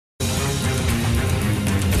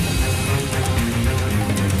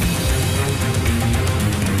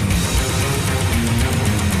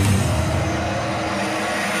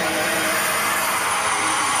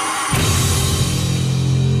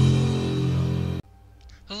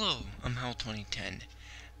Hello, I'm Hal2010.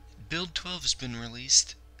 Build 12 has been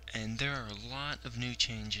released, and there are a lot of new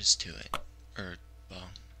changes to it.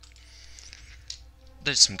 Well,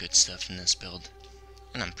 there's some good stuff in this build,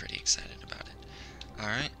 and I'm pretty excited about it.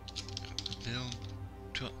 Alright, build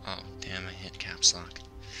 12. Oh, damn, I hit caps lock.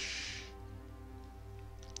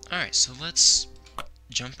 Alright, so let's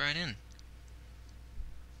jump right in.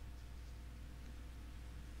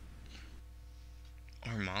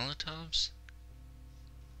 Or Molotovs?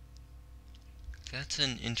 That's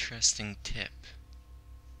an interesting tip.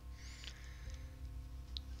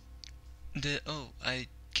 I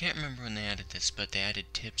can't remember when they added this, but they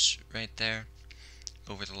added tips right there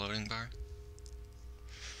over the loading bar.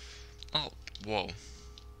 Oh, whoa.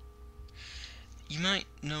 You might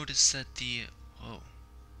notice that whoa.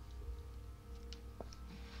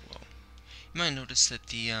 You might notice that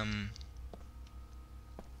the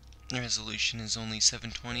resolution is only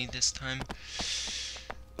 720 this time.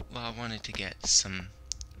 Well, I wanted to get some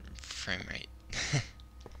frame rate.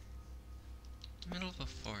 Middle of a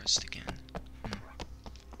forest again.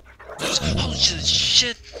 Oh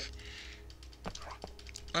shit!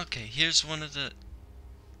 Okay, here's one of the...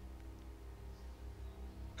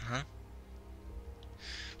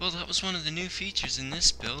 Well, that was one of the new features in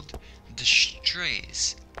this build. The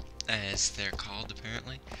strays, as they're called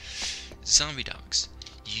apparently. Zombie dogs.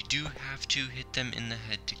 You do have to hit them in the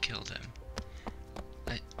head to kill them.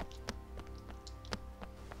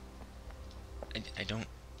 I don't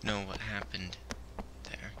know what happened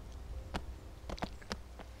there.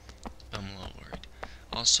 I'm a little worried.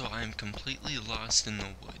 Also, I'm completely lost in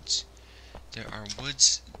the woods. There are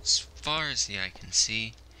woods as far as the eye can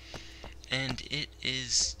see, and it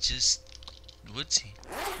is just woodsy.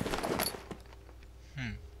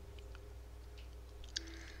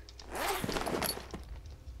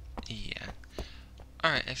 Yeah.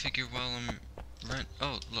 Alright, I figure while I'm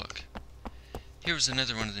oh, look. Here's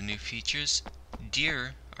another one of the new features.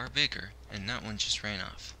 Deer are bigger, and that one just ran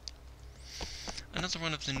off. Another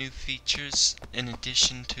one of the new features, in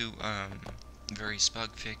addition to various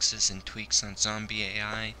bug fixes and tweaks on zombie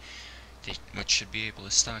AI, which should be able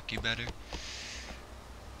to stalk you better.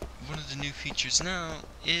 One of the new features now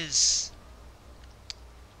is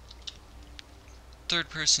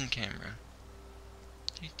third-person camera,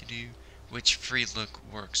 which free look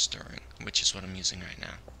works during, which is what I'm using right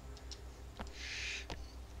now.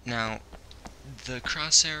 Now, the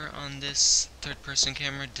crosshair on this third-person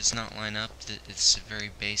camera does not line up. It's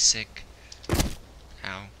very basic.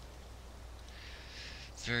 Ow.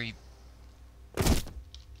 Very...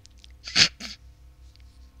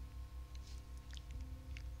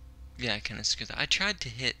 Yeah, I kinda screwed that. I tried to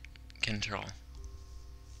hit control.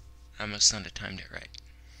 I must not have timed it right.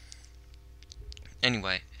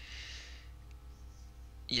 Anyway.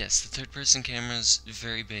 Yes, the third-person camera is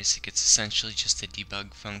very basic. It's essentially just a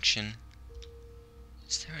debug function.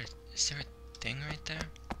 Is there a thing right there?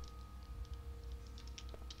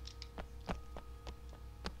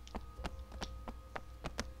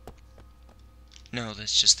 No,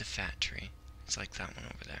 that's just a fat tree. It's like that one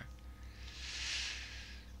over there.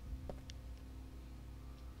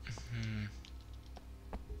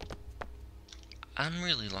 I'm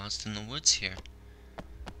really lost in the woods here.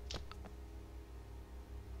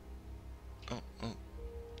 Oh. A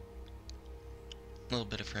little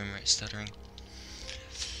bit of frame rate stuttering.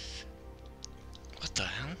 What the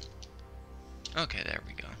hell? Okay, there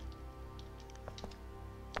we go.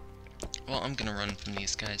 Well, I'm gonna run from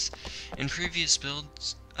these guys. In previous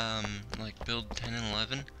builds, like build 10 and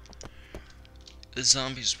 11, the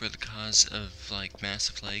zombies were the cause of, like,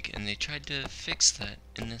 massive lag, and they tried to fix that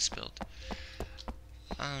in this build.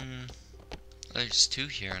 There's 2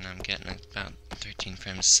 here, and I'm getting about 13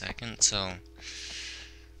 frames a second, so...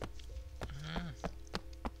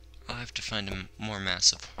 I'll have to find a more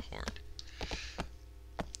massive horde.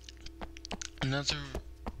 Another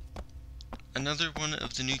one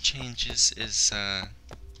of the new changes is,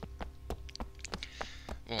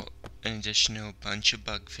 well, in addition to a bunch of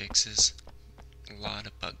bug fixes, a lot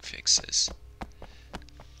of bug fixes,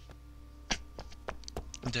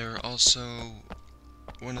 there are also,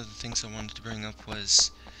 one of the things I wanted to bring up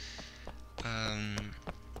was,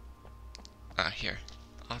 here,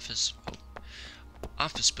 office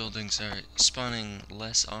buildings are spawning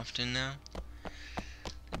less often now,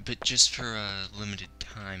 but just for a limited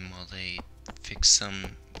time while they fix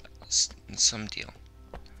some deal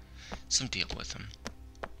with them.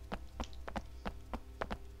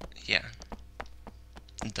 Yeah,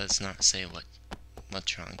 it does not say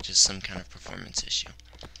what's wrong, just some kind of performance issue.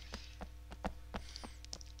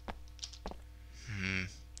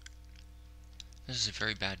 There's was a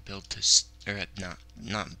very bad build to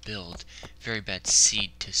not build, very bad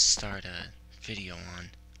seed to start a video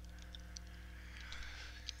on.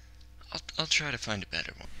 I'll try to find a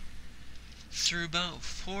better one. Through about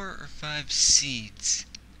 4 or 5 seeds,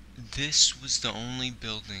 this was the only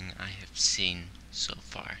building I have seen so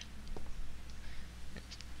far.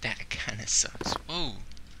 That kinda sucks. Whoa!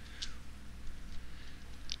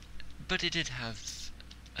 But it did have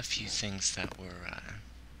a few things that were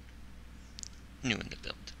new in the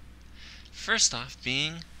build. First off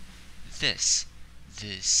being this,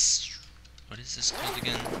 what is this called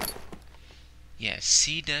again? Yeah,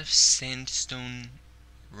 C-Def Sandstone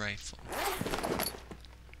Rifle.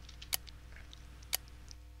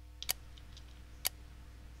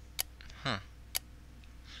 Huh.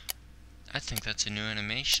 I think that's a new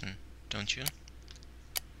animation, don't you?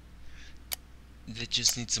 That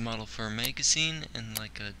just needs a model for a magazine and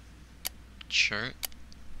like a shirt.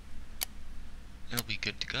 It'll be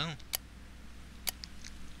good to go.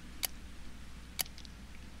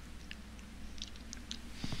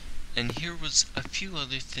 And here was a few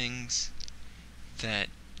other things that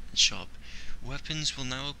show up. Weapons will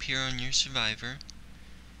now appear on your survivor,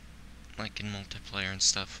 like in multiplayer and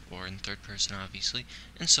stuff, or in third person obviously,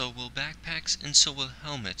 and so will backpacks, and so will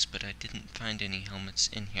helmets, but I didn't find any helmets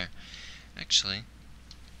in here. Actually,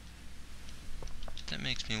 that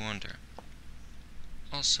makes me wonder.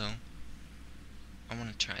 Also, I want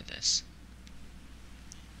to try this.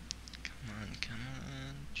 Come on, come on.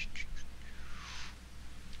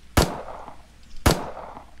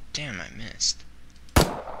 Damn, I missed.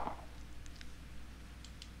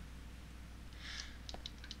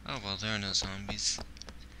 Oh well, there are no zombies.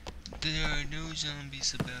 There are no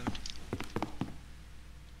zombies about.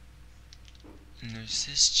 And there's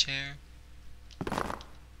this chair.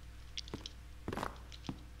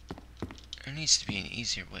 There needs to be an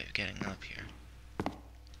easier way of getting up here.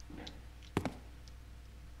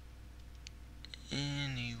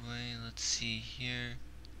 Anyway, let's see here.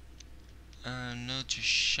 No, just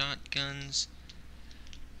shotguns,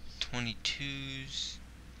 22s,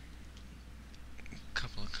 a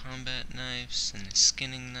couple of combat knives, and a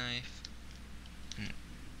skinning knife,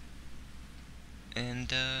 and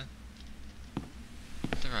the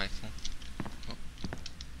rifle. Oh.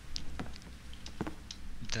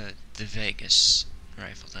 The Vegas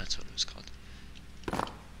rifle, that's what it was called.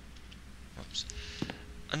 Whoops.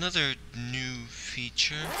 Another new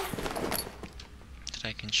feature that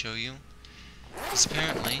I can show you is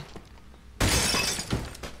apparently,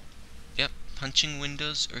 yep, punching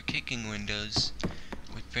windows or kicking windows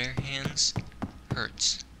with bare hands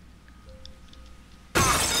hurts.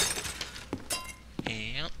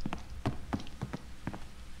 Yep.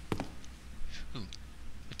 Ooh.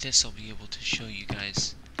 With this I'll be able to show you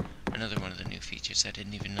guys another one of the new features. I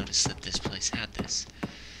didn't even notice that this place had this.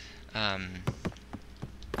 Now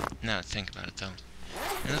that I think about it though.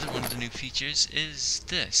 Another one of the new features is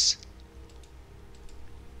this.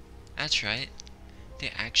 That's right.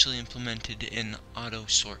 They actually implemented an auto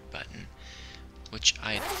sort button, which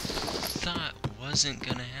I thought wasn't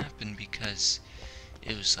gonna happen because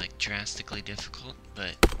it was like drastically difficult,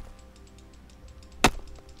 but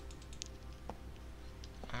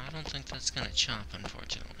I don't think that's gonna chop,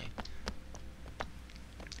 unfortunately.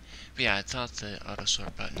 But yeah, I thought the auto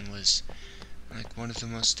sort button was like one of the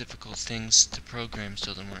most difficult things to program,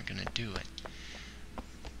 so they weren't gonna do it.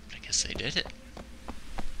 But I guess they did it.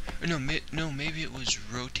 Or no, maybe it was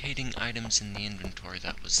rotating items in the inventory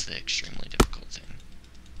that was the extremely difficult thing.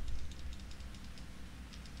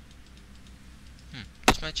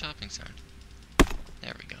 Where's my chopping sound?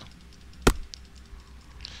 There we go.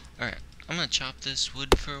 Alright, I'm gonna chop this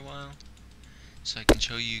wood for a while, so I can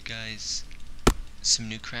show you guys some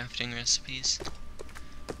new crafting recipes.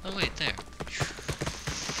 Oh wait, there.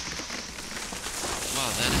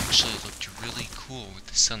 Wow, that actually looked really cool with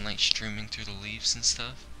the sunlight streaming through the leaves and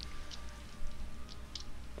stuff.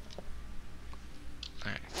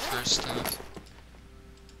 Alright, first off,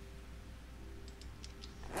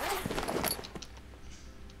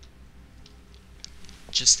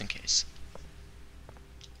 just in case.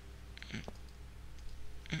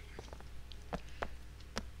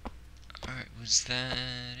 Alright, was that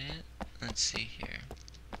it? Let's see here.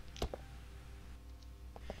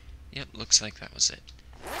 Yep, looks like that was it.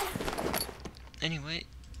 Anyway,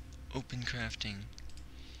 open crafting.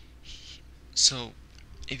 So,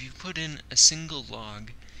 if you put in a single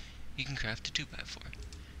log, you can craft a 2x4.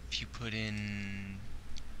 If you put in...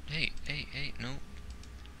 Hey, no.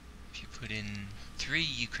 If you put in 3,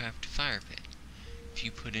 you craft a fire pit. If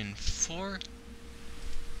you put in 4...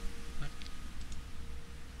 What?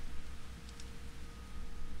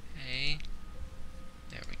 Hey.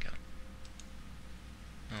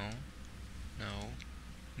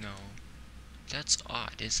 That's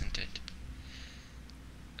odd, isn't it?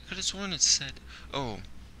 I could have sworn it said... Oh,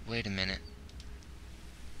 wait a minute.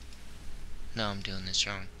 No, I'm doing this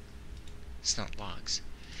wrong. It's not logs.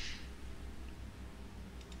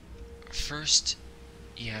 First,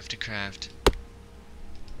 you have to craft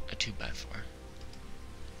a 2x4.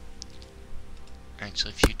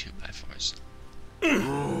 Actually, a few 2x4s.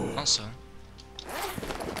 Also,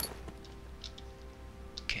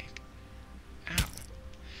 kick. Ow.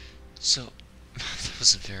 So, that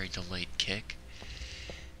was a very delayed kick.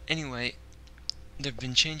 Anyway, there have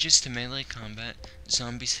been changes to melee combat.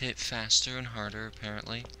 Zombies hit faster and harder,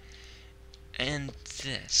 apparently. And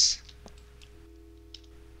this.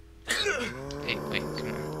 Hey, wait,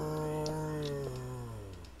 come on.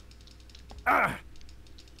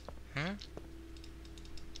 Huh?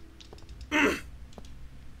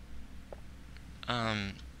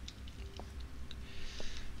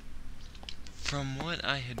 From what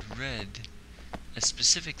I had read, a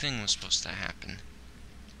specific thing was supposed to happen.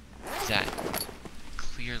 That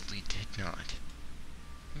clearly did not.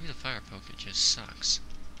 Maybe the fire poker just sucks.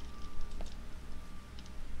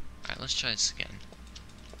 Alright, let's try this again.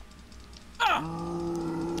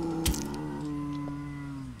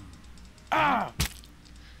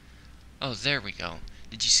 Oh, there we go.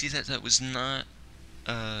 Did you see that? That was not,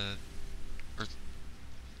 or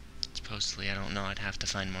supposedly, I don't know, I'd have to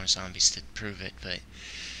find more zombies to prove it, but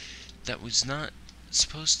that was not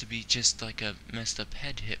supposed to be just like a messed up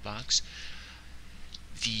head hitbox.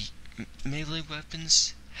 The melee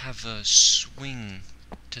weapons have a swing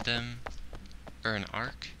to them, or an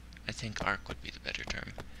arc. I think arc would be the better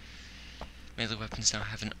term. Melee weapons now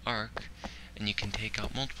have an arc, and you can take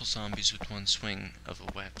out multiple zombies with one swing of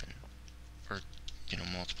a weapon. Or, you know,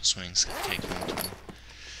 multiple swings that take multiple.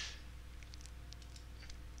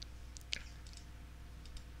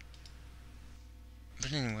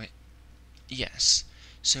 But anyway, yes.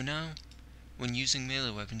 So now, when using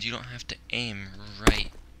melee weapons, you don't have to aim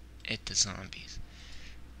right at the zombies.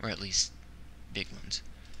 Or at least, big ones.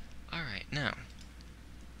 Alright, now.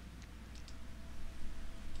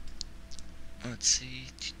 Let's see.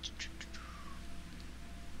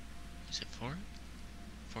 Is it 4?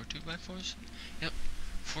 4 2x4s? Yep.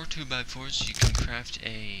 4 2x4s, you can craft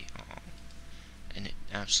a... Oh, and it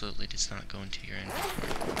absolutely does not go into your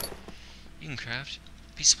inventory. You can craft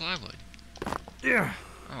a piece of plywood. Yeah.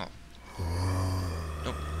 Oh.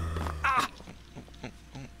 Nope. Ah!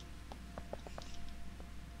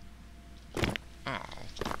 Oh.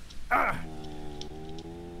 Ah.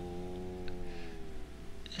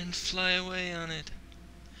 And fly away on it.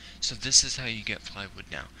 So this is how you get plywood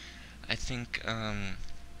now. I think,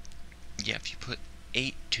 yeah, if you put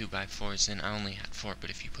 8 2x4s in, I only had 4, but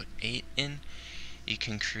if you put 8 in, you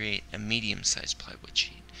can create a medium-sized plywood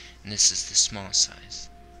sheet. And this is the small size.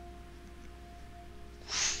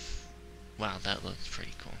 Wow, that looks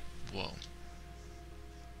pretty cool. Whoa.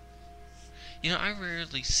 You know, I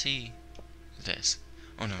rarely see this.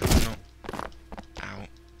 Oh no, no, no. Ow.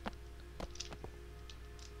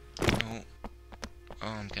 No. Oh,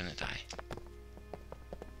 I'm gonna die.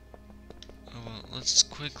 Oh well, let's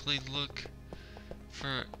quickly look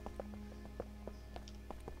for...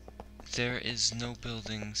 There is no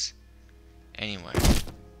buildings anywhere.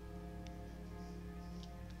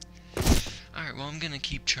 Alright, well I'm gonna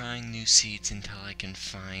keep trying new seeds until I can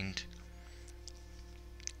find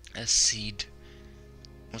a seed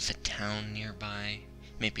with a town nearby.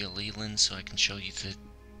 Maybe a Leland, so I can show you the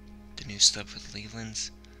new stuff with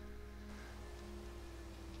Lelands.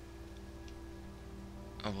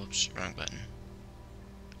 Oh, whoops, wrong button.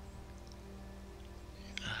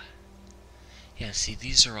 Yeah, see,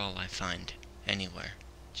 these are all I find anywhere.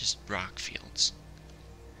 Just rock fields.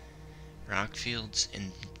 Rock fields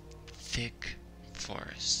in thick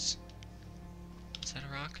forests. Is that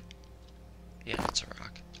a rock? Yeah, it's a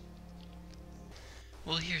rock.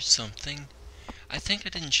 Well, here's something. I think I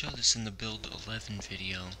didn't show this in the Build 11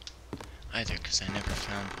 video either, because I never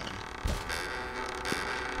found one.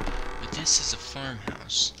 But this is a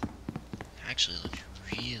farmhouse. It actually looks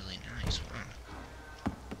really nice, wow.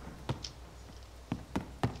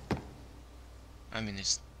 I mean,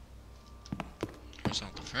 there's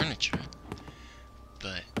all the furniture,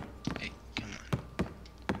 but, hey, come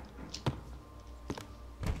on.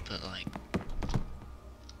 But, like,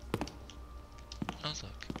 oh,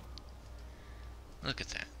 look at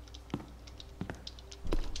that.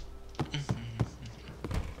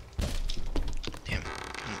 Damn it,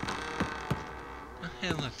 come on. Oh,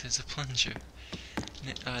 hey, look, there's a plunger.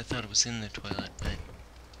 I thought it was in the toilet, but...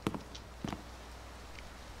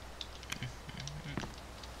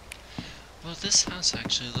 Well, this house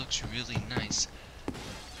actually looks really nice,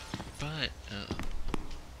 But,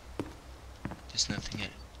 there's nothing in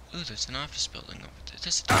it. Ooh, there's an office building over there.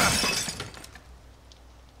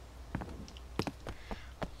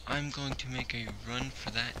 I'm going to make a run for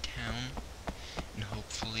that town, and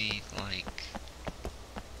hopefully, like,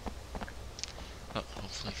 well,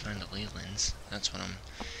 hopefully find a Leland's. That's what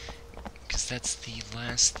because that's the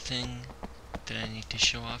last thing that I need to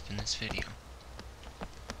show off in this video.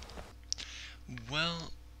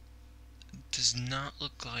 Well, does not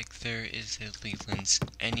look like there is a Leland's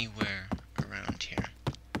anywhere around here.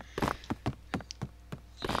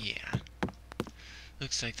 Yeah.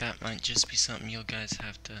 Looks like that might just be something you guys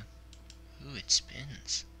have to... Ooh, it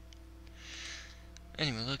spins.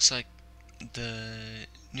 Anyway, looks like the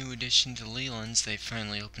new addition to Leland's, they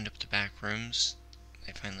finally opened up the back rooms.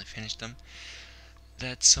 They finally finished them.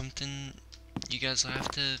 That's something you guys will have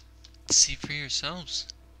to see for yourselves.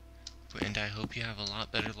 And I hope you have a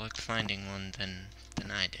lot better luck finding one than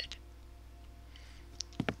I did.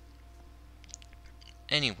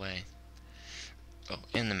 Anyway. Oh,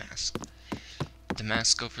 and the mask. The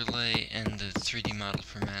mask overlay and the 3D model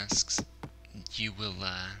for masks. You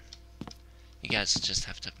guys will just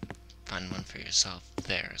have to find one for yourself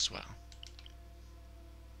there as well.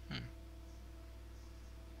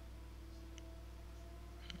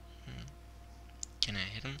 Can I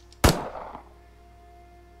hit him?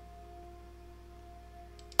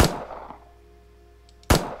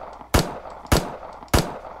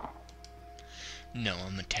 No,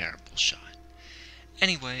 I'm a terrible shot.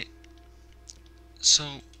 Anyway, so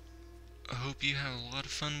I hope you have a lot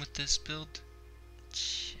of fun with this build.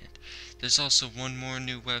 Shit. There's also one more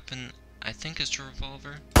new weapon. I think it's a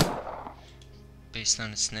revolver. Based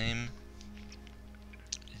on its name.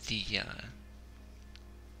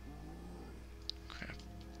 Crap.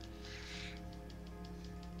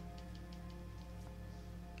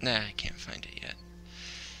 Nah, I can't find it yet.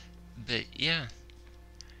 But yeah.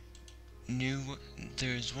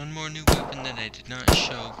 There's one more new weapon that I did not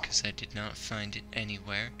show because I did not find it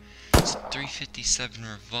anywhere. It's a 357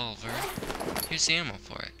 revolver. Here's the ammo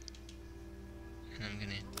for it. And I'm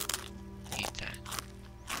gonna eat that.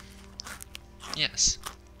 Yes.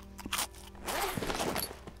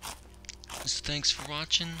 So thanks for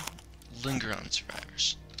watching. Linger on,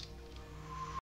 survivors.